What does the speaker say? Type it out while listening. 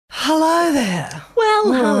Hello there.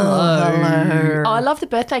 Well, hello. Hello. Oh, I love the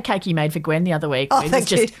birthday cake you made for Gwen the other week. Oh, it was thank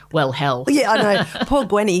just, you. well, hell. Yeah, I know. Poor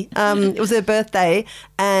Gwenny. It was her birthday,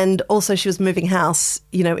 and also she was moving house,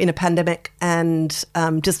 in a pandemic, and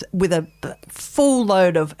just with a full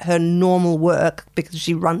load of her normal work because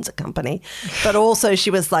she runs a company. But also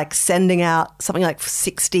she was like sending out something like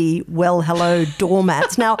 60 well, hello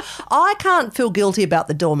doormats. Now, I can't feel guilty about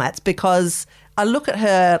the doormats because I look at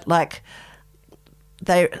her like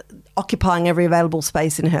they're occupying every available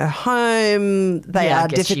space in her home. They Yeah, I are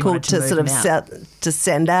guess she difficult wanted to to move sort of them out. to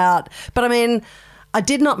send out. But I mean, I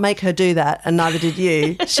did not make her do that, and neither did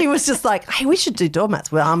you. She was just like, hey, we should do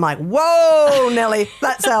doormats. Well, I'm like, whoa, Nellie,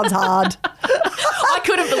 that sounds hard. I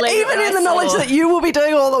couldn't believe it. Even when in I the knowledge saw- that you will be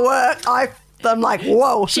doing all the work, I'm like,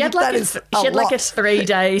 whoa. She had like that a, is she had like a lot.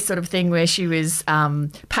 3-day sort of thing where she was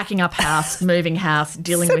packing up house, moving house,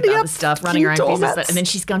 dealing with Sending other up stuff, running her own doormats. business, and then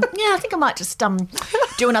she's gone, yeah, I think I might just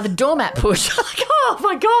do another doormat push. I'm like, oh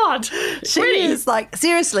my god, She really? is like,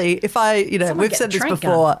 seriously, if I, Someone we've get said the this trank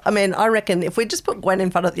before. I mean, I reckon if we just put Gwen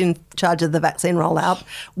in charge of the vaccine rollout,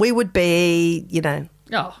 we would be,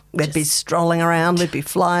 Oh, we'd be strolling around, we'd be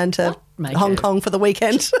flying to make Hong it. Kong for the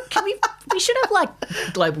weekend. Can we should have like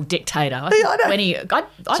global dictator. I Yeah, I know. Gwenny,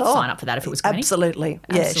 I'd Sure. sign up for that if it was Gwenny. Absolutely.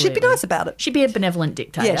 Yeah, she'd be Absolutely. nice about it. She'd be a benevolent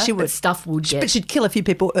dictator. Yeah, she but would. Stuff would get But she'd kill a few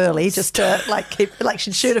people early just to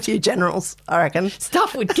she'd shoot a few generals, I reckon.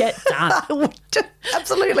 stuff would get done.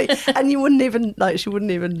 Absolutely. And she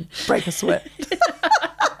wouldn't even break a sweat.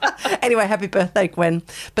 Anyway, happy birthday, Gwen.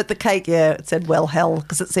 But the cake, yeah, it said well hell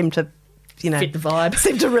because it seemed to, Fit the vibe.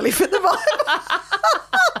 Seemed to really fit the vibe.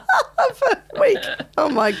 For a week. Oh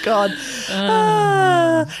my God.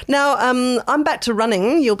 Now, I'm back to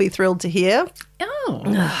running. You'll be thrilled to hear. Oh,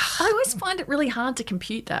 I always find it really hard to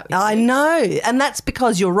compute that. with I you. know. And that's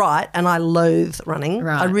because you're right. And I loathe running.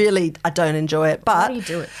 Right. I don't enjoy it. But Why do you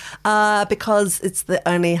do it? because it's the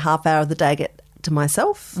only half hour of the day I get to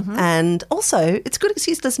myself. Mm-hmm. And also, it's a good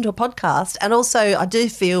excuse to listen to a podcast. And also, I do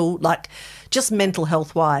feel like just mental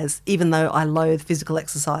health wise, even though I loathe physical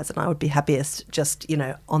exercise and I would be happiest just,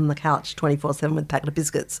 on the couch 24/7 with a packet of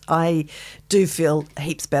biscuits, I do feel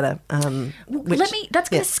heaps better. That's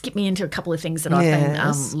going to skip me into a couple of things that I've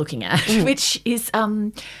Yes. been looking at, which is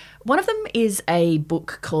one of them is a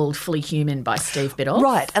book called Fully Human by Steve Biddulph.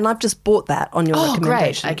 Right. And I've just bought that on your Oh,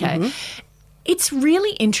 great. recommendation. Okay. Mhm. It's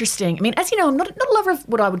really interesting. I mean, as you know, I'm not a lover of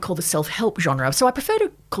what I would call the self-help genre, so I prefer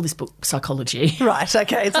to call this book psychology. Right.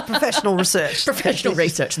 Okay. It's a professional research. Professional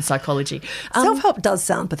research and psychology. Self-help does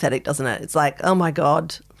sound pathetic, doesn't it? It's like, oh my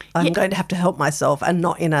God, I'm going to have to help myself and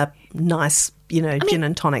not in a nice, gin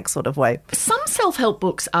and tonic sort of way. Some self-help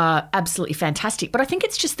books are absolutely fantastic, but I think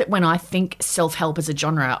it's just that when I think self-help as a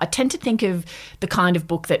genre, I tend to think of the kind of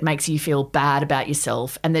book that makes you feel bad about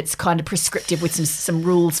yourself and that's kind of prescriptive with some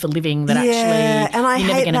rules for living that actually and I you're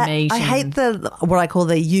never hate going to that. meet. I hate the what I call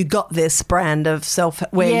the "you got this" brand of self,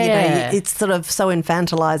 where Yeah. it's sort of so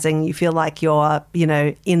infantilizing. You feel like you're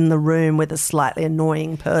in the room with a slightly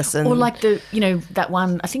annoying person, Or like that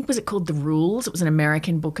one, I think, was it called The Rules? It was an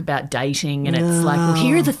American book about dating, and it's like, well,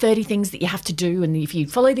 here are the 30 things that you have to do, and if you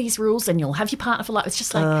follow these rules, then you'll have your partner for life. It's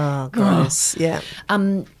just like, oh, gross. Yeah.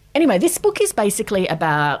 Anyway, this book is basically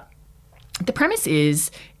about, the premise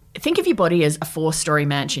is, think of your body as a 4-story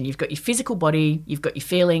mansion. You've got your physical body, you've got your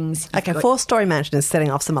feelings. you've Okay, got- 4-story mansion is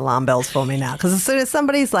setting off some alarm bells for me now, because as soon as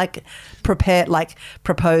somebody's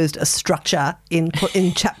proposed a structure in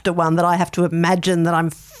chapter 1 that I have to imagine that I'm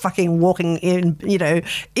fucking walking in,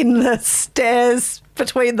 in the stairs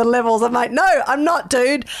between the levels, I'm like, no, I'm not,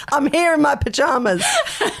 dude. I'm here in my pajamas.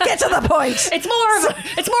 Get to the point.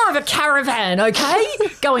 It's more of a caravan, okay,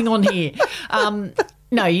 going on here.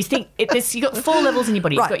 No, you think you've got 4 levels in your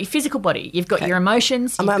body. Right. You've got your physical body, you've got your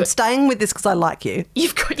emotions, I'm staying with this because I like you.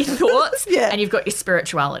 you've got your thoughts, Yeah. and you've got your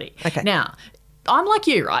spirituality. Okay. Now, I'm like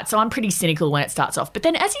you, right? So I'm pretty cynical when it starts off. But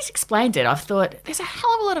then as he's explained it, I've thought there's a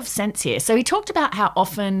hell of a lot of sense here. So he talked about how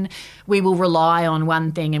often we will rely on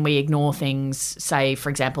one thing and we ignore things, say, for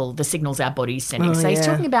example, the signals our body's sending. So he's yeah.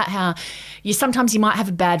 talking about how sometimes you might have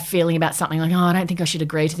a bad feeling about something like, oh, I don't think I should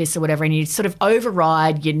agree to this or whatever. And you sort of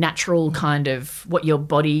override your natural kind of what your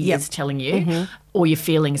body is telling you. Or your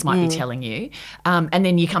feelings might be telling you. And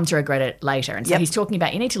then you come to regret it later. And so he's talking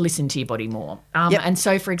about you need to listen to your body more. And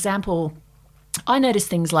so, for example, I notice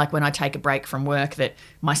things like when I take a break from work that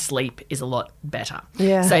my sleep is a lot better.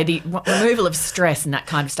 Yeah. So the removal of stress and that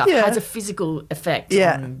kind of stuff Yeah. has a physical effect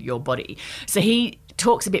Yeah. on your body. So he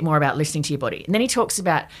talks a bit more about listening to your body. And then he talks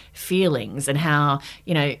about feelings and how,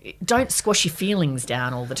 don't squash your feelings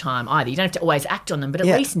down all the time either. You don't have to always act on them, but at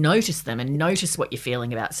least notice them and notice what you're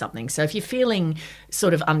feeling about something. So if you're feeling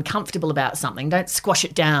sort of uncomfortable about something, don't squash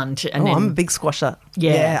it down. I'm a big squasher.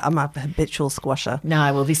 Yeah, I'm a habitual squasher.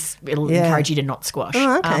 No, well, it'll encourage you to not squash.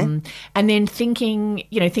 Oh, okay. And then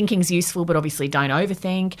thinking's useful, but obviously don't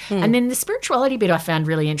overthink. And then the spirituality bit I found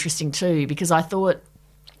really interesting too, because I thought,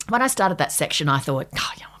 when I started that section, I thought,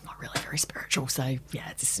 I'm not really very spiritual, so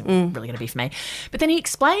this isn't really going to be for me. But then he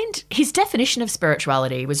explained his definition of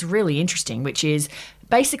spirituality was really interesting, which is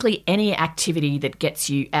basically any activity that gets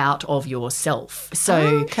you out of yourself.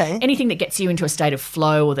 So anything that gets you into a state of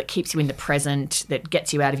flow or that keeps you in the present, that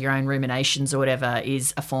gets you out of your own ruminations or whatever,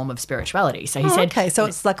 is a form of spirituality. So he said... Okay, so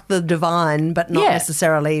it's like the divine, but not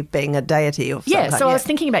necessarily being a deity of some kind. So I was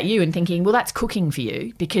thinking about you and thinking, well, that's cooking for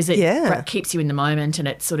you because it keeps you in the moment and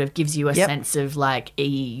it sort of gives you a sense of like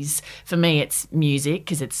ease. For me, it's music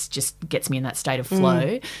because it's just gets me in that state of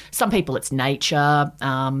flow. Some people it's nature.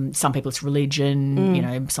 Some people it's religion,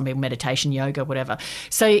 some people meditation, yoga, whatever.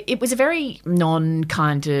 So it was a very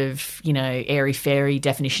non-kind of, airy-fairy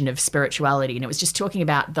definition of spirituality, and it was just talking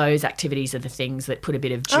about those activities are the things that put a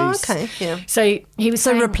bit of juice. Oh, okay, yeah. So he was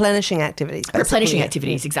saying... replenishing activities, basically. Replenishing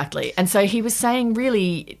activities, exactly. And so he was saying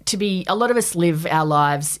really a lot of us live our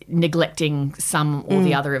lives neglecting some or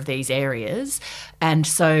the other of these areas, and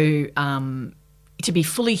so... to be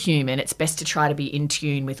fully human, it's best to try to be in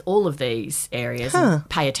tune with all of these areas and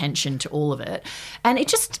pay attention to all of it. And it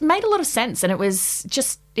just made a lot of sense, and it was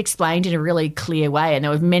just explained in a really clear way. And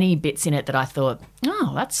there were many bits in it that I thought,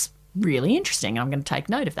 that's really interesting. I'm going to take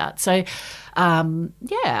note of that. So,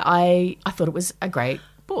 I thought it was a great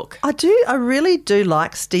book. I really do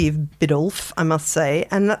like Steve Biddulph, I must say,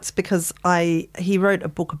 and that's because he wrote a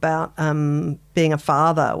book about being a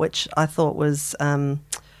father, which I thought was...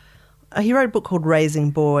 he wrote a book called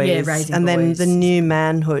Raising Boys. Yeah, Raising and Boys. Then The New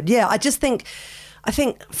Manhood. Yeah, I think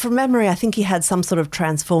from memory, I think he had some sort of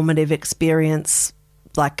transformative experience.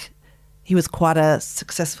 Like he was quite a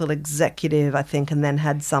successful executive, I think, and then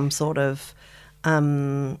had some sort of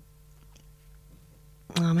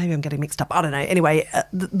maybe I'm getting mixed up. I don't know. Anyway,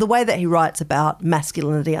 the way that he writes about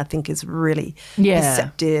masculinity, I think, is really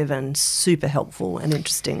perceptive and super helpful and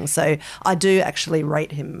interesting. So I do actually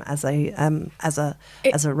rate him as a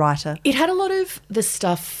writer. It had a lot of the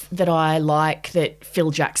stuff that I like that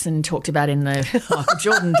Phil Jackson talked about in the Michael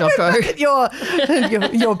Jordan doco.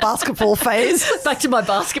 your basketball phase. Back to my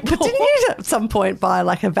basketball. But didn't you at some point buy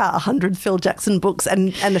like about 100 Phil Jackson books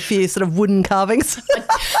and a few sort of wooden carvings?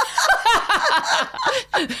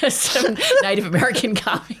 Some Native American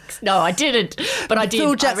carvings. No, I didn't, but I did.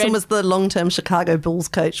 Phil Jackson was the long-term Chicago Bulls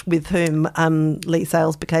coach with whom Lee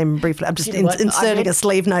Sales became briefly. I'm just inserting a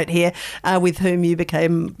sleeve note here, with whom you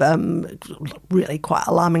became really quite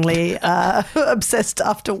alarmingly obsessed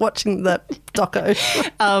after watching the doco.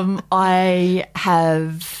 I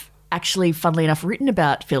have actually, funnily enough, written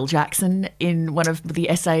about Phil Jackson in one of the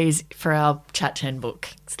essays for our Chat 10 book.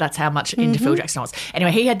 So that's how much into Phil Jackson I was.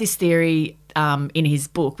 Anyway, he had this theory in his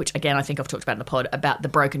book, which again I think I've talked about in the pod, about the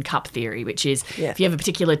broken cup theory, which is if you have a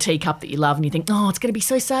particular teacup that you love and you think, it's going to be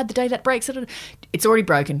so sad the day that breaks, it's already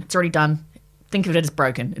broken, it's already done. Think of it as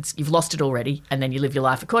broken. You've lost it already, and then you live your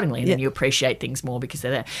life accordingly, and then you appreciate things more because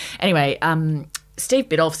they're there. Anyway, Steve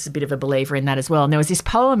Biddulph's a bit of a believer in that as well. And there was this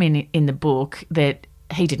poem in the book that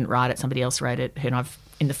he didn't write it, somebody else wrote it, and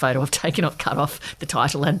in the photo I've taken off, cut off the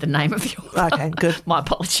title and the name of the author. Okay, good. My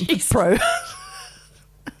apologies. Pro.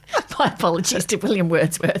 My apologies to William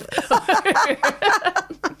Wordsworth.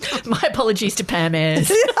 My apologies to Pam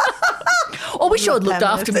Ayres. Or we sure looked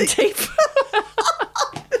after me, Teef.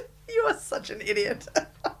 You are such an idiot.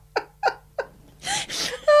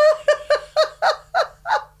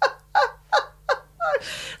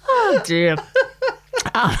 Oh, dear.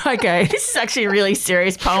 Okay, this is actually a really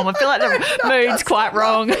serious poem. I feel like the mood's quite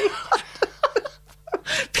wrong. You're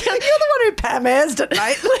the one who Pam Ayres it,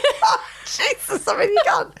 mate. Jesus, I mean, you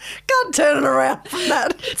can't turn it around from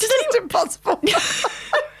that. It's just impossible.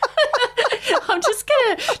 I'm just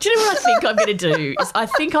going to... Do you know what I think I'm going to do? I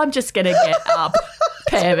think I'm just going to get up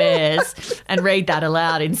Pam Ayres and read that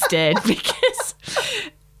aloud instead because...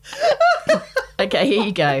 Okay, here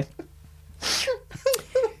you go.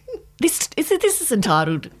 This is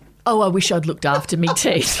entitled, I Wish I'd Looked After Me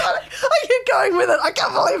Teeth. Are you going with it? I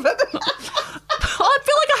can't believe it. I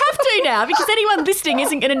feel like I have to now because anyone listening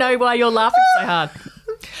isn't going to know why you're laughing so hard.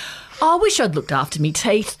 I wish I'd looked after me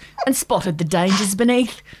teeth and spotted the dangers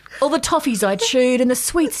beneath. All the toffees I chewed and the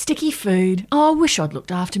sweet sticky food. I wish I'd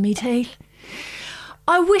looked after me teeth.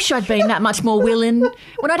 I wish I'd been that much more willin'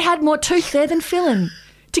 when I'd had more tooth there than fillin'.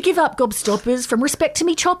 To give up gobstoppers from respect to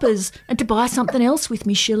me choppers and to buy something else with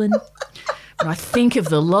me shillin'. When I think of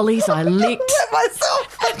the lollies I licked,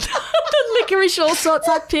 myself. the licorice all sorts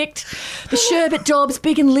I picked, the sherbet jobs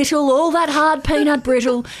big and little, all that hard peanut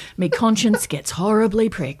brittle, me conscience gets horribly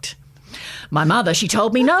pricked. My mother, she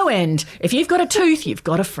told me no end. If you've got a tooth, you've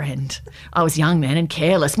got a friend. I was young then and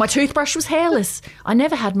careless. My toothbrush was hairless. I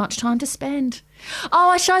never had much time to spend. Oh,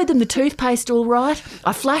 I showed them the toothpaste all right.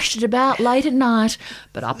 I flashed it about late at night.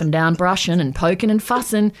 But up and down brushing and poking and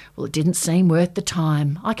fussing, well, it didn't seem worth the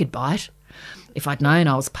time. I could bite. If I'd known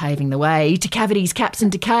I was paving the way to cavities, caps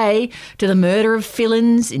and decay, to the murder of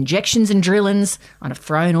fillins, injections and drillins, I'd have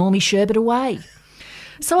thrown all me sherbet away.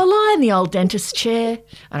 So I lie in the old dentist's chair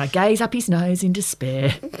and I gaze up his nose in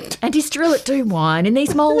despair. And his drill it do whine in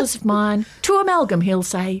these molars of mine. To amalgam, he'll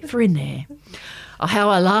say, for in there. Oh, how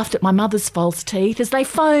I laughed at my mother's false teeth as they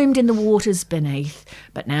foamed in the waters beneath.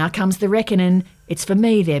 But now comes the reckoning. It's for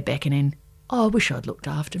me they're beckoning. Oh, I wish I'd looked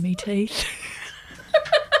after me teeth.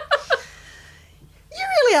 You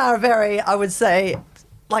really are a very, I would say,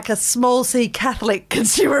 like a small C Catholic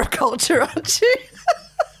consumer of culture, aren't you?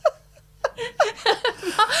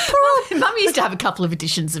 Mum used to have a couple of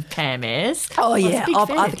editions of Pam Ayres. Oh, yeah.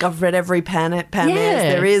 I think I've read every Pam Ayres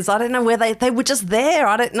there is. I don't know where they were just there.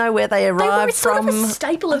 I don't know where they arrived from. They were sort of a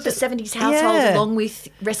staple of the 70s household, along with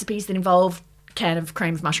recipes that involved a can of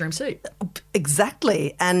cream of mushroom soup.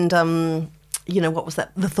 Exactly. And, what was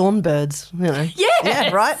that? The Thornbirds, Yes.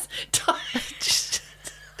 Yeah, right?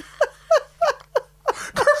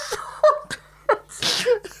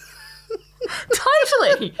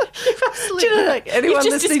 Totally. Do you know, like, anyone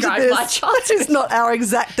You've just listening to described this my childhood. who's not our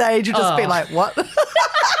exact age would just be like, what?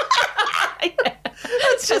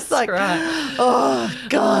 It's just That's like, right. oh,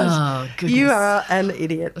 God. Oh, goodness. You are an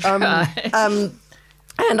idiot. And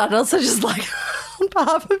I'd also just like, on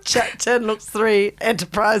behalf of Chat 10 Looks 3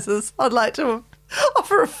 Enterprises, I'd like to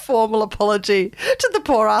offer a formal apology to the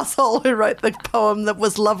poor asshole who wrote the poem that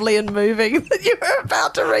was lovely and moving that you were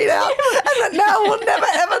about to read out, and that now we'll never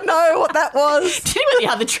ever know what that was. Do you know what the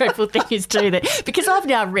other dreadful thing is too? That because I've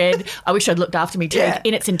now read I Wish I'd Looked After Me Too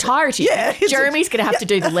in its entirety, Jeremy's going to have to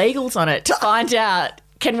do the legals on it to find out.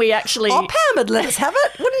 Can we actually... Oh, Pam would let us have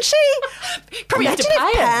it, wouldn't she? Probably Imagine have to pay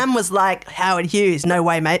if him. Pam was like, Howard Hughes, no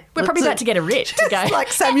way, mate. We're probably about to get a writ to go.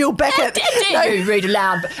 Like Samuel Beckett. How dare you read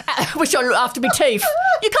aloud? Wish I'd looked after me teeth.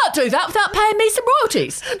 You can't do that without paying me some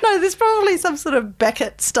royalties. No, there's probably some sort of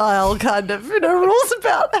Beckett-style kind of, rules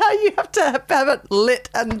about how you have to have it lit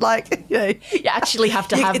and You actually have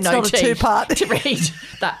to have it's no not a teeth two-part. to read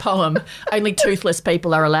that poem. Only toothless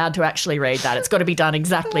people are allowed to actually read that. It's got to be done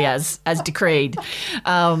exactly as decreed.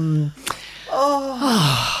 God.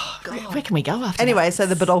 Where can we go after Anyway, that? so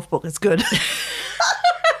the Badolf book is good.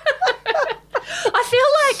 I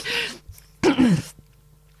feel like...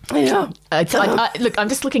 Yeah. Look, I'm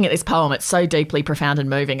just looking at this poem. It's so deeply profound and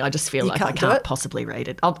moving. I just feel like I can't do can't it? possibly read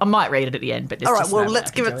it. I might read it at the end, but there's All right, just well, no way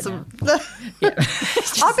let's I can give do it some...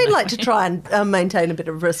 now. I've been like to try and maintain a bit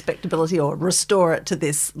of respectability or restore it to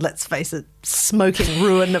this, let's face it, smoking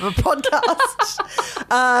ruin of a podcast.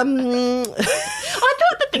 I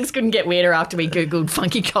thought that things couldn't get weirder after we Googled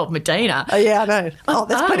Funky Cold Medina. Oh, yeah, I know. Oh,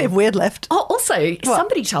 there's plenty of weird left. Oh, also,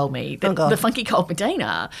 somebody told me that God. the Funky Cold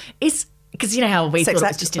Medina is... Because you know how we Sex thought it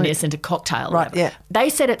was act, just an innocent cocktail. or Right, whatever. yeah. They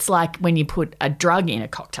said it's like when you put a drug in a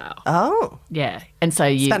cocktail. Oh. Yeah. And so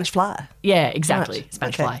you... Spanish fly. Yeah, exactly. Right.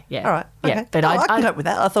 Spanish Okay. fly. Yeah. All right. Okay. Yeah. But I can cope with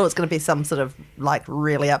that. I thought it was going to be some sort of like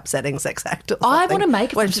really upsetting sex act. Or I something. want to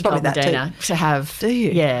make a Well, Funky it's probably Cold that too. Medina to have. Do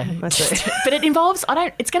you? Yeah. I see. But it involves,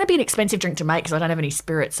 it's going to be an expensive drink to make because I don't have any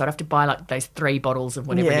spirits. So I'd have to buy like those 3 bottles of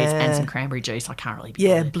whatever it is and Yeah. some cranberry juice. I can't really be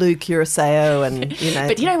Yeah, bothered. blue curacao and,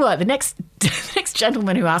 But you know what? The next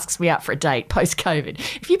gentleman who asks me out for a date post-COVID,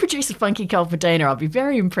 if you produce a Funky Cold Medina, I'll be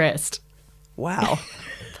very impressed. Wow.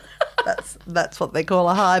 That's what they call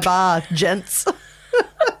a high bar, gents.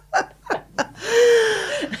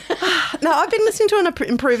 No, I've been listening to an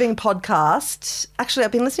improving podcast. Actually,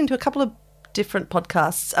 I've been listening to a couple of different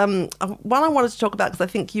podcasts. One I wanted to talk about because I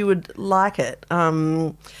think you would like it.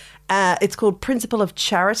 It's called Principle of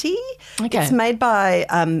Charity. Okay. It's made by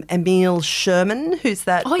Emil Sherman, who's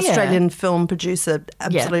that Australian film producer,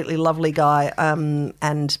 absolutely lovely guy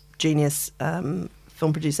and genius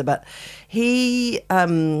film producer. But he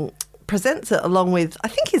presents it along with, I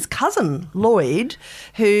think, his cousin, Lloyd,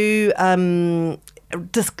 who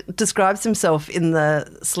describes himself in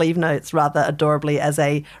the sleeve notes rather adorably as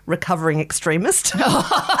a recovering extremist.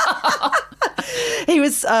 He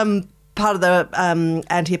was... part of the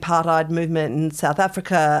anti-apartheid movement in South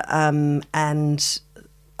Africa and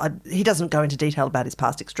he doesn't go into detail about his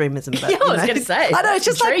past extremism. But, Yeah, I was going to say. I know, it's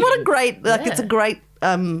just like, what a great, like, Yeah. it's a great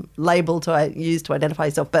label to use to identify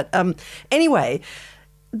yourself. But anyway,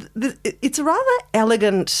 it's a rather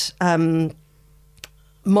elegant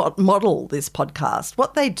model, this podcast.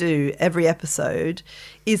 What they do every episode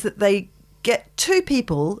is that they get two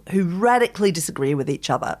people who radically disagree with each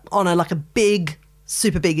other on a big,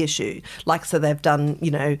 super big issue. Like, so they've done,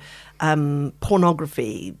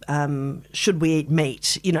 pornography, should we eat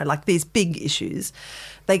meat, like these big issues.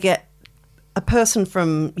 They get a person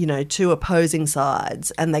from, two opposing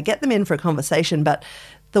sides, and they get them in for a conversation. But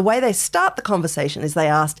the way they start the conversation is they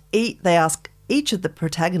ask each of the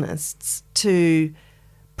protagonists to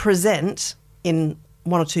present in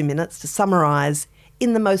 1 or 2 minutes, to summarise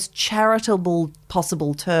in the most charitable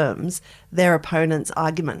possible terms their opponent's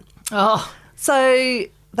argument. Oh. So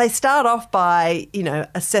they start off by,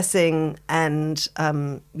 assessing and,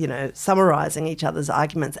 summarising each other's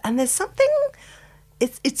arguments. And there's something,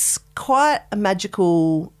 it's quite a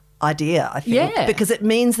magical idea, I think, Yeah. because it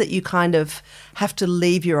means that you kind of have to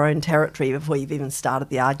leave your own territory before you've even started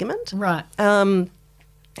the argument. Right.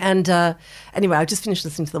 Anyway, I just finished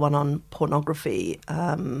listening to the one on pornography,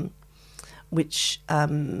 which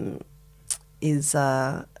is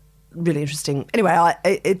really interesting. Anyway,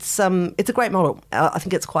 it's a great model. I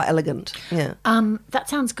think it's quite elegant. Yeah. That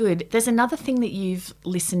sounds good. There's another thing that you've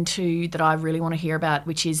listened to that I really want to hear about,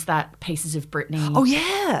 which is that Pieces of Britney. Oh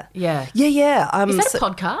yeah. Yeah. Yeah. Is that a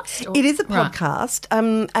podcast? Or? It is a Right. podcast,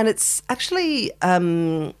 and it's actually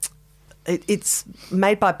it's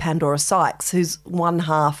made by Pandora Sykes, who's one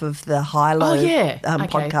half of the High Low Okay.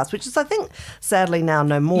 podcast, which is, I think, sadly now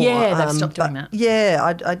no more. Yeah, they've stopped doing that.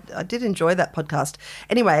 Yeah, I did enjoy that podcast.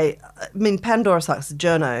 Anyway, I mean, Pandora Sykes is a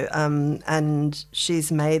journo, and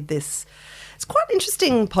she's made this. It's quite an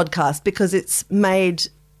interesting podcast because it's made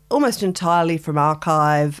almost entirely from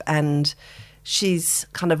archive, and she's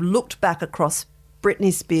kind of looked back across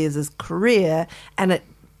Britney Spears' career, and it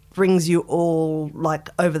brings you all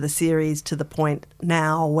over the series to the point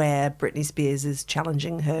now where Britney Spears is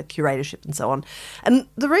challenging her curatorship and so on. And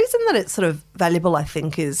the reason that it's sort of valuable, I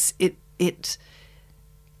think, is it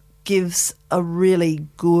gives a really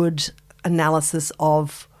good analysis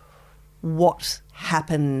of what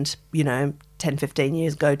happened, 10, 15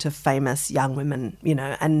 years ago to famous young women,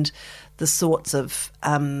 and the sorts of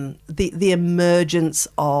the emergence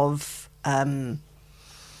of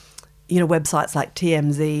websites like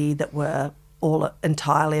TMZ that were all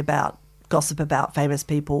entirely about gossip about famous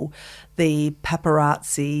people, the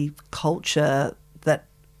paparazzi culture that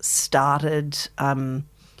started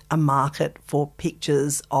a market for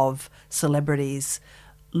pictures of celebrities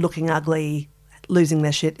looking ugly, losing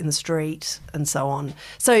their shit in the street, and so on.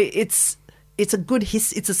 So it's a good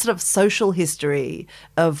it's a sort of social history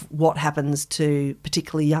of what happens to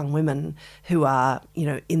particularly young women who are,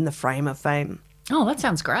 in the frame of fame. Oh, that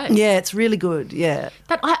sounds great. Yeah, it's really good. Yeah.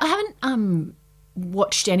 But I haven't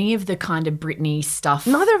watched any of the kind of Britney stuff.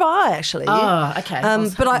 Neither have I, actually. Oh, okay.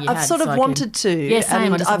 But I've sort of wanted to. Yeah,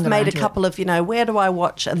 same. And I've made a couple of, where do I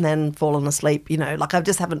watch and then fallen asleep, I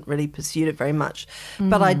just haven't really pursued it very much.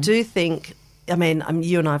 But I do think, you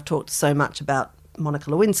and I have talked so much about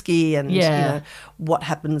Monica Lewinsky and what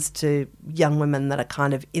happens to young women that are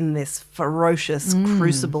kind of in this ferocious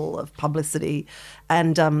crucible of publicity,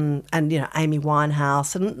 and Amy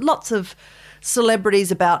Winehouse and lots of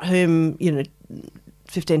celebrities about whom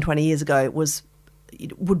 15, 20 years ago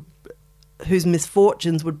whose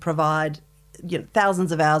misfortunes would provide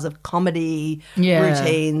thousands of hours of comedy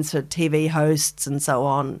routines for TV hosts and so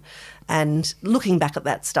on. And looking back at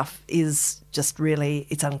that stuff is just really,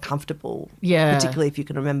 it's uncomfortable. Yeah. Particularly if you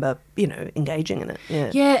can remember, engaging in it.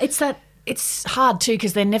 Yeah. Yeah, it's hard too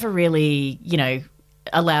because they're never really,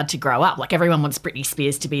 allowed to grow up. Like everyone wants Britney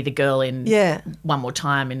Spears to be the girl in One More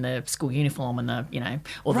Time in the school uniform and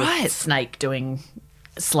or the snake doing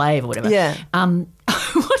Slave or whatever. Yeah. I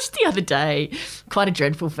watched the other day quite a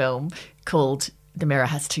dreadful film called The Mirror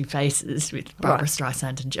Has Two Faces with Barbara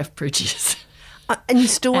Streisand and Jeff Bridges. And you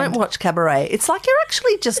still won't watch Cabaret. It's like you're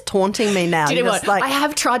actually just taunting me now. Do you know what? I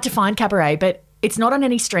have tried to find Cabaret, but it's not on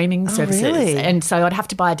any streaming services. Really? And so I'd have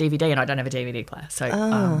to buy a DVD, and I don't have a DVD player. So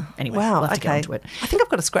anyway, we'll have to get onto it. I think I've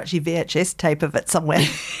got a scratchy VHS tape of it somewhere.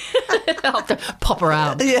 I'll have to pop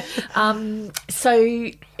around. Yeah. So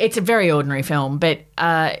it's a very ordinary film, but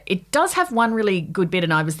it does have one really good bit,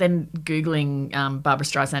 and I was then Googling Barbara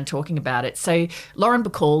Streisand talking about it. So Lauren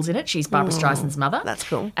Bacall's in it. She's Barbara Streisand's mother. That's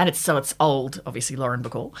cool. And it's old, obviously, Lauren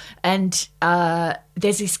Bacall. And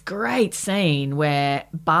there's this great scene where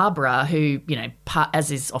Barbara, who,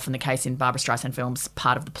 as is often the case in Barbara Streisand films,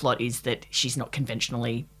 part of the plot is that she's not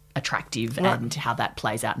conventionally attractive and how that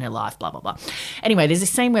plays out in her life, blah, blah, blah. Anyway, there's a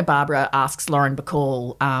scene where Barbara asks Lauren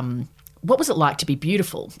Bacall, what was it like to be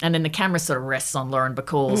beautiful? And then the camera sort of rests on Lauren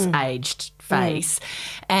Bacall's aged face.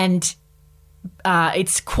 And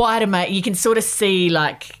it's quite amazing. You can sort of see,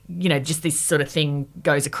 like, you know, just this sort of thing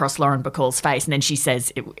goes across Lauren Bacall's face, and then she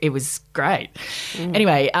says it was great.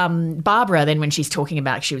 Anyway, Barbara, then when she's talking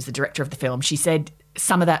about, she was the director of the film, she said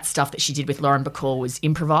some of that stuff that she did with Lauren Bacall was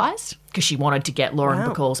improvised because she wanted to get Lauren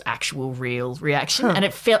Bacall's actual real reaction. And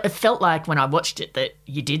it felt like when I watched it that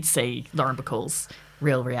you did see Lauren Bacall's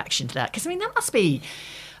real reaction to that. Because, I mean, that must be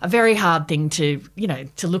a very hard thing to, you know,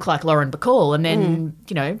 to look like Lauren Bacall and then,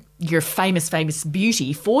 you know, you're famous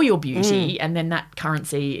beauty for your beauty and then that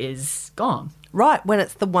currency is gone. Right, when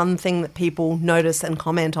it's the one thing that people notice and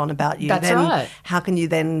comment on about you. That's then right. How can you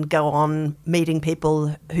then go on meeting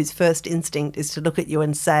people whose first instinct is to look at you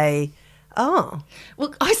and say, oh.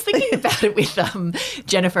 Well, I was thinking about it with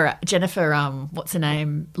Jennifer, what's her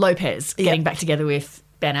name, Lopez, getting back together with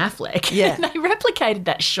Ben Affleck. Yeah. And they replicated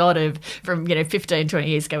that shot from, 15, 20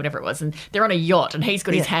 years ago, whatever it was, and they're on a yacht and he's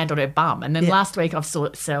got his hand on her bum. And then last week I saw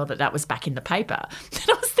that was back in the paper. And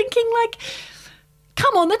I was thinking, like,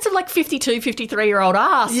 come on, that's a 52, 53-year-old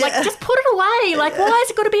ass. Yeah. Like, just put it away. Like, why has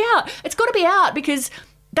it got to be out? It's got to be out because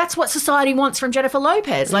that's what society wants from Jennifer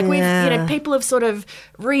Lopez. Like, people have sort of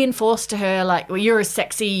reinforced to her, like, well, you're a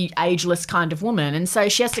sexy, ageless kind of woman. And so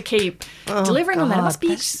she has to keep delivering on that. It must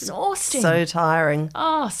be exhausting. So tiring.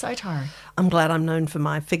 Oh, so tiring. I'm glad I'm known for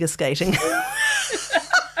my figure skating.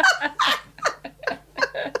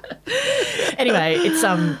 Anyway,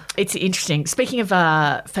 it's interesting. Speaking of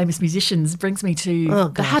famous musicians, brings me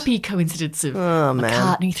to the happy coincidence of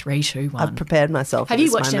McCartney 3-2-1. I've prepared myself. Have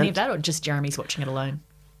you watched any of that, or just Jeremy's watching it alone?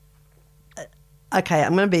 Okay,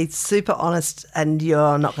 I'm going to be super honest, and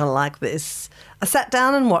you're not going to like this. I sat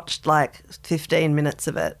down and watched 15 minutes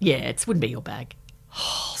of it. Yeah, it wouldn't be your bag.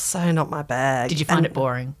 Oh, so not my bag. Did you find it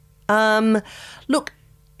boring? Look,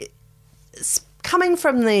 coming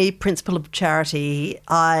from the principle of charity,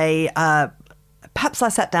 perhaps I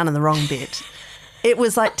sat down in the wrong bit. It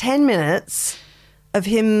was 10 minutes of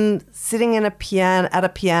him sitting at a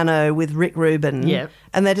piano with Rick Rubin,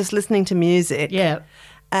 and they're just listening to music. Yeah.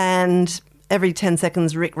 And every 10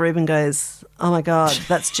 seconds, Rick Rubin goes, oh, my God,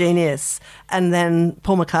 that's genius. And then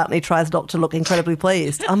Paul McCartney tries not to look incredibly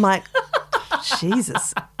pleased. I'm like,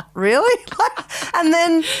 Jesus, really? And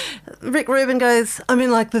then Rick Rubin goes,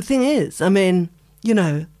 the thing is, the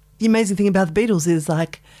amazing thing about the Beatles is,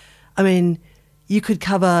 you could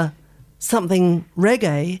cover something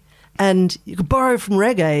reggae and you could borrow from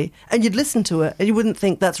reggae and you'd listen to it and you wouldn't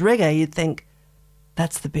think that's reggae. You'd think,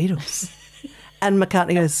 that's the Beatles. And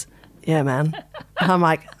McCartney goes, yeah, man. And I'm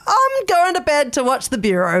like, I'm going to bed to watch The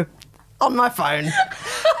Bureau on my phone.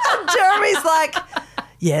 And Jeremy's like,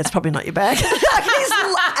 yeah, it's probably not your bag. He's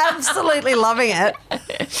absolutely loving it.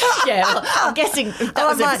 Yeah, well, I'm guessing that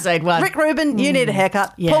was episode 1. Rick Rubin, you need a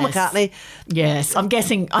haircut. Yes. Paul McCartney. Yes, I'm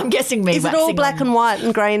guessing me. Is it all black and white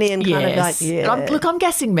and grainy and kind of I'm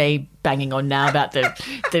guessing me banging on now about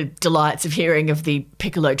the delights of hearing of the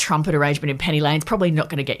piccolo trumpet arrangement in Penny Lane's probably not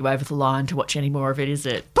going to get you over the line to watch any more of it, is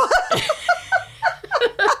it?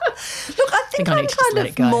 Look, I think I'm kind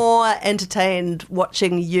of more entertained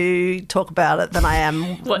watching you talk about it than I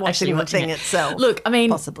am watching the thing itself. Look,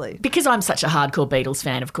 possibly. Because I'm such a hardcore Beatles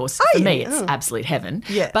fan, of course, for me it's absolute heaven.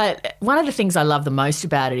 Yeah. But one of the things I love the most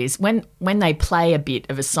about it is when they play a bit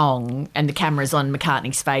of a song and the camera's on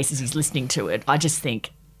McCartney's face as he's listening to it, I just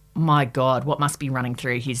think, my God, what must be running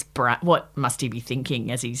through his brain? What must he be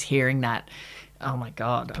thinking as he's hearing that? Oh, my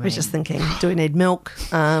God. I was just thinking, do we need milk?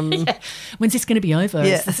 When's this going to be over?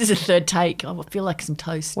 Yeah. This is a third take. I feel like some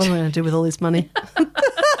toast. What am I going to do with all this money?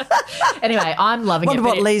 Anyway, I'm loving it. Wonder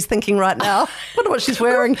what Lee's thinking right now. Wonder what she's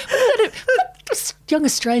wearing. This young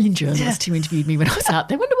Australian journalist who interviewed me when I was out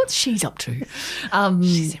there. Wonder what she's up to.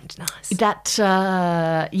 She seemed nice.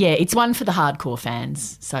 It's one for the hardcore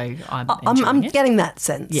fans. So I'm getting that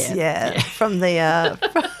sense. Yeah. From the...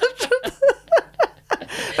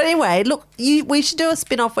 But anyway, look, we should do a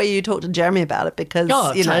spin-off where you talk to Jeremy about it because,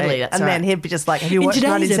 totally, that's then he'd be just like, have you watched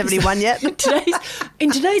 1971 yet?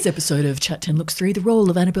 In today's episode of Chat 10 Looks 3, the role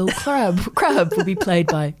of Annabelle Crabb will be played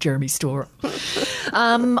by Jeremy Storer.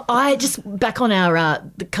 I just, back on our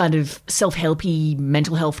the kind of self-helpy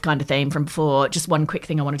mental health kind of theme from before, just one quick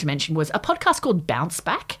thing I wanted to mention was a podcast called Bounce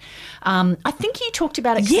Back. I think you talked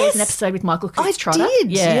about it because there was an episode with Michael Coates-Trotter. I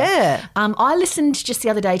did, yeah. I listened just the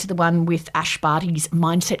other day to the one with Ash Barty's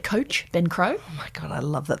mindset coach, Ben Crow. Oh, my God, I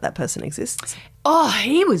love that person exists. Oh,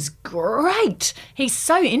 he was great. He's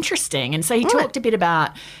so interesting. And so he talked a bit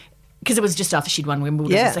about, because it was just after she'd won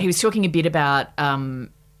Wimbledon, so he was talking a bit about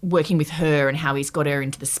working with her and how he's got her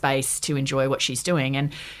into the space to enjoy what she's doing.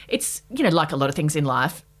 And it's, like a lot of things in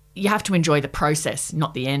life, you have to enjoy the process,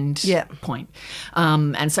 not the end point.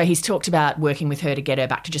 And so he's talked about working with her to get her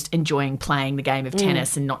back to just enjoying playing the game of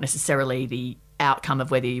tennis and not necessarily the outcome of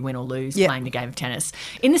whether you win or lose playing the game of tennis.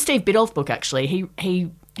 In the Steve Biddulph book, actually,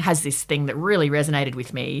 he has this thing that really resonated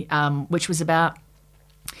with me, which was about,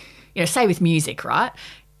 say with music, right?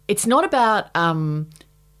 It's not about...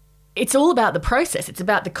 it's all about the process. It's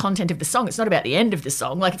about the content of the song. It's not about the end of the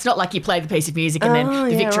song. Like, it's not like you play the piece of music and then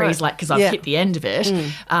the victory is like, because I've hit the end of it.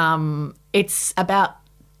 It's about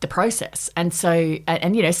the process. And so,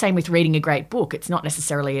 and same with reading a great book. It's not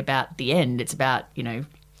necessarily about the end. It's about,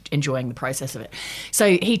 enjoying the process of it.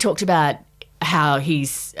 So he talked about how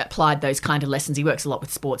he's applied those kind of lessons. He works a lot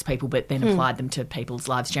with sports people, but then applied them to people's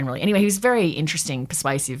lives generally. Anyway, he was very interesting,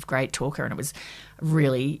 persuasive, great talker, and it was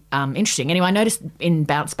really interesting. Anyway, I noticed in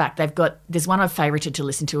Bounce Back there's one I've favourited to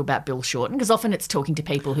listen to about Bill Shorten, because often it's talking to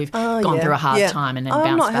people who've gone through a hard time and then bounce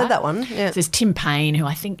back. I've not heard that one. Yeah. So there's Tim Payne, who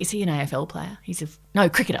I think, is he an AFL player?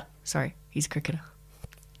 Cricketer. Sorry, he's a cricketer.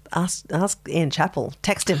 Ask Ian Chappell.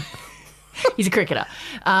 Text him. He's a cricketer.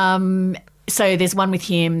 So there's one with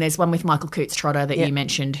him. There's one with Michael Coates-Trotter that you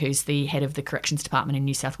mentioned, who's the head of the Corrections Department in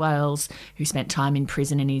New South Wales, who spent time in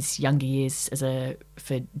prison in his younger years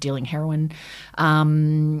for dealing heroin.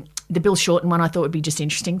 The Bill Shorten one I thought would be just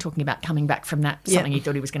interesting, talking about coming back from that, something he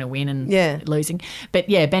thought he was going to win and losing. But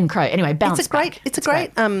Ben Crowe. Anyway, Bounce Back. It's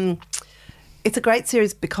a great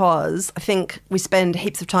series because I think we spend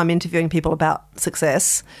heaps of time interviewing people about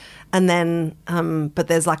success. And then, but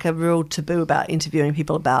there's like a real taboo about interviewing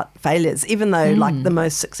people about failures, even though like the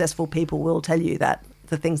most successful people will tell you that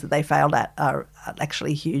the things that they failed at are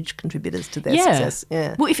actually huge contributors to their success.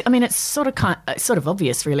 Yeah. Well, it's sort of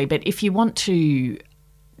obvious, really. But if you want to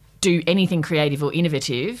do anything creative or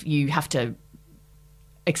innovative, you have to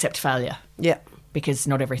accept failure. Yeah. Because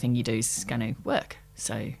not everything you do is going to work.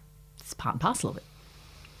 So it's part and parcel of it.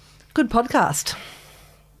 Good podcast.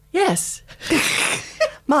 Yes.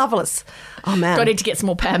 Marvellous. Oh, man. Do I need to get some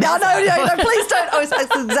more Pam? No, please don't.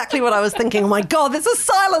 That's exactly what I was thinking. Oh, my God, there's a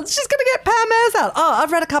silence. She's going to get Pam Ayres out. Oh,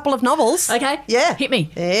 I've read a couple of novels. Okay. Yeah. Hit me.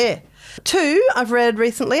 Yeah. 2 I've read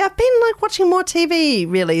recently. I've been like watching more TV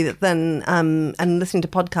really than and listening to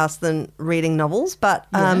podcasts than reading novels. But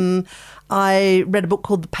I read a book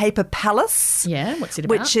called The Paper Palace. Yeah, what's it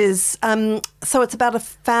about? Which is so it's about a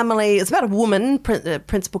family. It's about a woman,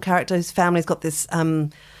 principal character, whose family's got this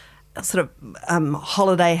sort of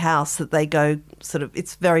holiday house that they go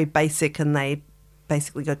it's very basic, and they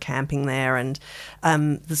basically go camping there, and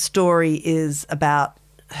the story is about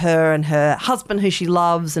her and her husband, who she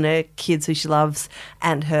loves, and her kids, who she loves,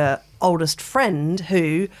 and her oldest friend,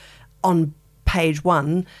 who on page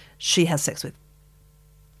 1 she has sex with.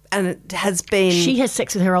 And it has been... She has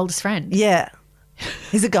sex with her oldest friend? Yeah.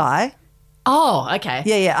 He's a guy. Oh, okay.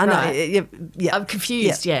 Yeah, I know. Right. Yeah. I'm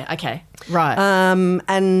confused. Yeah, okay. Right.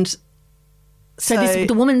 And so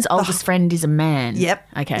the woman's oldest friend is a man? Yep.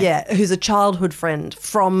 Okay. Yeah, who's a childhood friend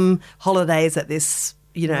from holidays at this,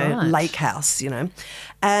 Right. lake house,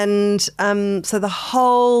 And so the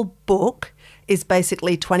whole book is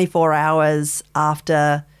basically 24 hours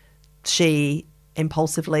after she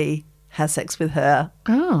impulsively has sex with her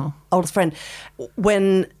oldest friend.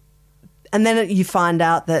 And then you find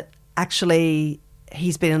out that actually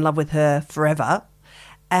he's been in love with her forever,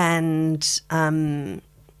 and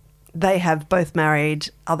they have both married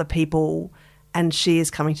other people, and she is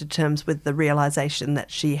coming to terms with the realisation that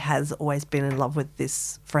she has always been in love with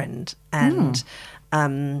this friend. And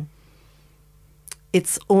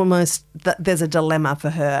it's almost that there's a dilemma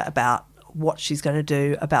for her about what she's going to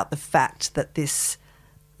do about the fact that this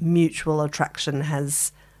mutual attraction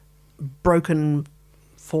has broken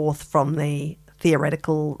forth from the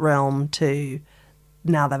theoretical realm to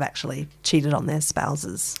now they've actually cheated on their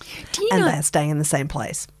spouses, and they're staying in the same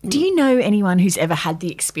place. Do you know anyone who's ever had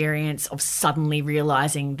the experience of suddenly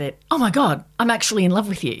realising that, oh my God, I'm actually in love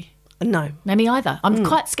with you? No. No, me either. I'm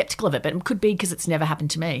quite sceptical of it, but it could be because it's never happened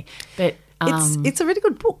to me. But it's a really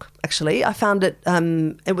good book, actually. I found it,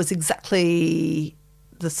 it was exactly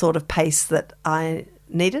the sort of pace that I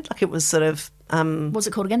needed. Like, it was sort of... what's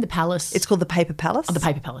it called again? The Palace? It's called The Paper Palace. Oh, The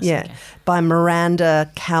Paper Palace. Yeah. Okay. By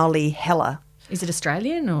Miranda Cowley Heller. Is it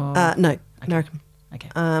Australian or...? No, American. Okay.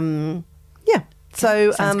 Yeah.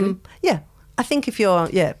 So, Sounds good. yeah. I think if you're...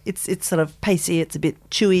 Yeah, it's sort of pacey. It's a bit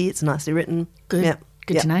chewy. It's nicely written. Good. Yeah.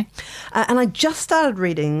 Good to know. And I just started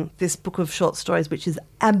reading this book of short stories, which is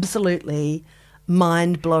absolutely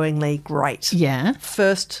mind-blowingly great. Yeah.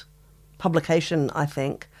 First publication, I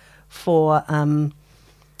think, for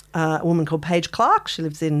a woman called Paige Clark. She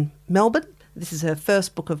lives in Melbourne. This is her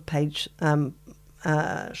first book of page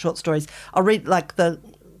short stories. I'll read like the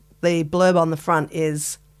blurb on the front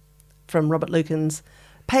is from Robert Lukens.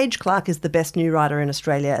 Paige Clark is the best new writer in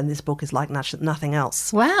Australia, and this book is like nothing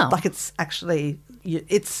else. Wow. Like it's actually,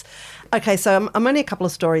 it's, okay, so I'm only a couple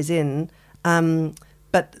of stories in,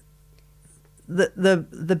 but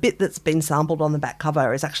the bit that's been sampled on the back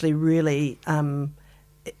cover is actually really,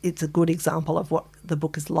 it's a good example of what the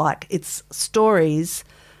book is like. It's stories,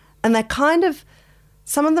 and they're kind of,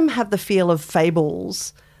 some of them have the feel of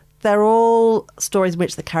fables. They're all stories in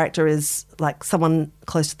which the character is like someone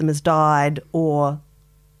close to them has died or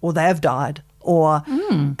they have died,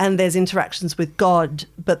 and there's interactions with God,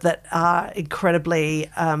 but that are incredibly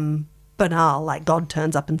banal. Like God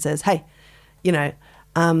turns up and says, "Hey, I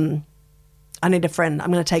need a friend.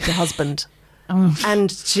 I'm going to take your husband." And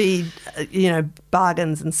she,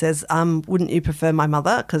 bargains and says, "Wouldn't you prefer my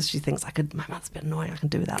mother?" Because she thinks my mother's a bit annoying. I can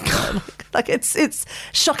do without her. Like it's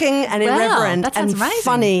shocking and irreverent that and sounds amazing.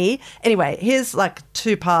 funny. Anyway, here's like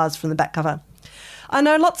 2 pars from the back cover. I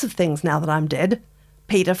know lots of things now that I'm dead.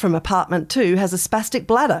 Peter from apartment 2 has a spastic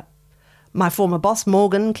bladder. My former boss,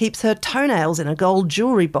 Morgan, keeps her toenails in a gold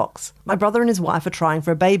jewellery box. My brother and his wife are trying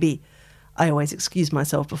for a baby. I always excuse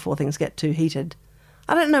myself before things get too heated.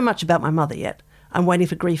 I don't know much about my mother yet. I'm waiting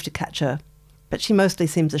for grief to catch her. But she mostly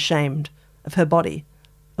seems ashamed of her body,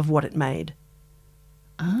 of what it made.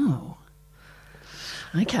 Oh.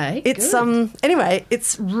 Okay. It's good. Anyway,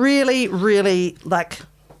 it's really, really like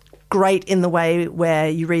great in the way where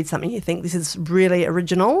you read something you think this is really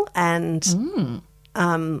original and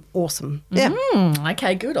awesome. Yeah.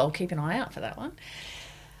 Okay, good. I'll keep an eye out for that one.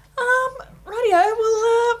 Rightio,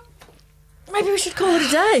 well, maybe we should call it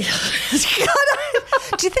a day.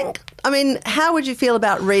 Do you think, how would you feel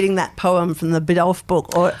about reading that poem from the Biddulph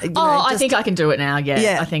book? Or I think I can do it now,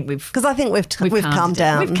 yeah. I think we've calmed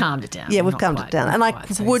down. We've calmed it down. Yeah, we've calmed it down. And I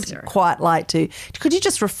would quite like to. Could you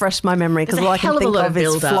just refresh my memory? Because all I can think of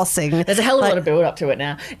is flossing. There's a hell of a lot of build up to it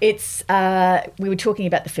now. It's we were talking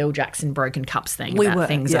about the Phil Jackson Broken Cups thing.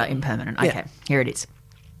 Things are impermanent. Okay, here it is.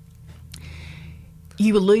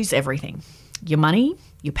 You will lose everything. Your money,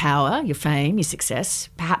 your power, your fame, your success,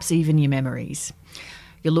 perhaps even your memories.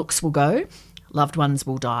 Your looks will go, loved ones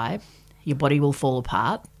will die, your body will fall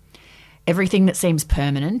apart. Everything that seems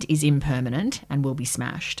permanent is impermanent and will be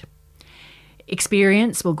smashed.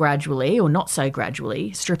 Experience will gradually, or not so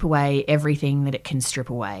gradually, strip away everything that it can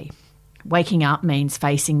strip away. Waking up means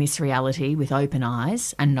facing this reality with open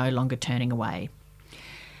eyes and no longer turning away.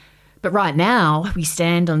 But right now, we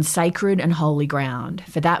stand on sacred and holy ground,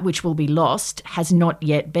 for that which will be lost has not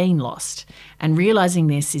yet been lost, and realising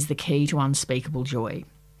this is the key to unspeakable joy.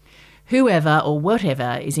 Whoever or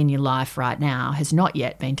whatever is in your life right now has not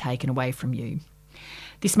yet been taken away from you.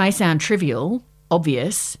 This may sound trivial,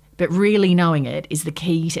 obvious, but really knowing it is the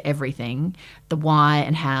key to everything, the why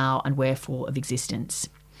and how and wherefore of existence.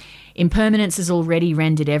 Impermanence has already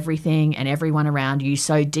rendered everything and everyone around you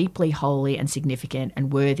so deeply holy and significant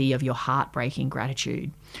and worthy of your heartbreaking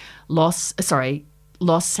gratitude. Loss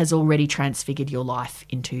has already transfigured your life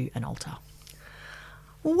into an altar.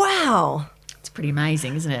 Wow. It's pretty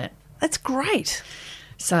amazing, isn't it? That's great.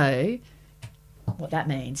 So what that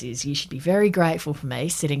means is you should be very grateful for me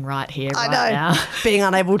sitting right here now. Being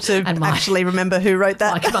unable to actually remember who wrote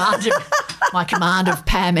that. My command of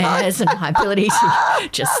Pam Ayres and my ability to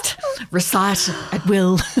just recite at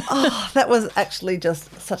will. Oh, that was actually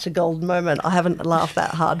just such a gold moment. I haven't laughed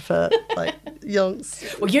that hard for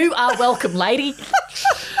yonks. Well, you are welcome, lady.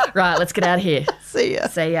 Right, let's get out of here. See ya.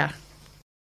 See ya.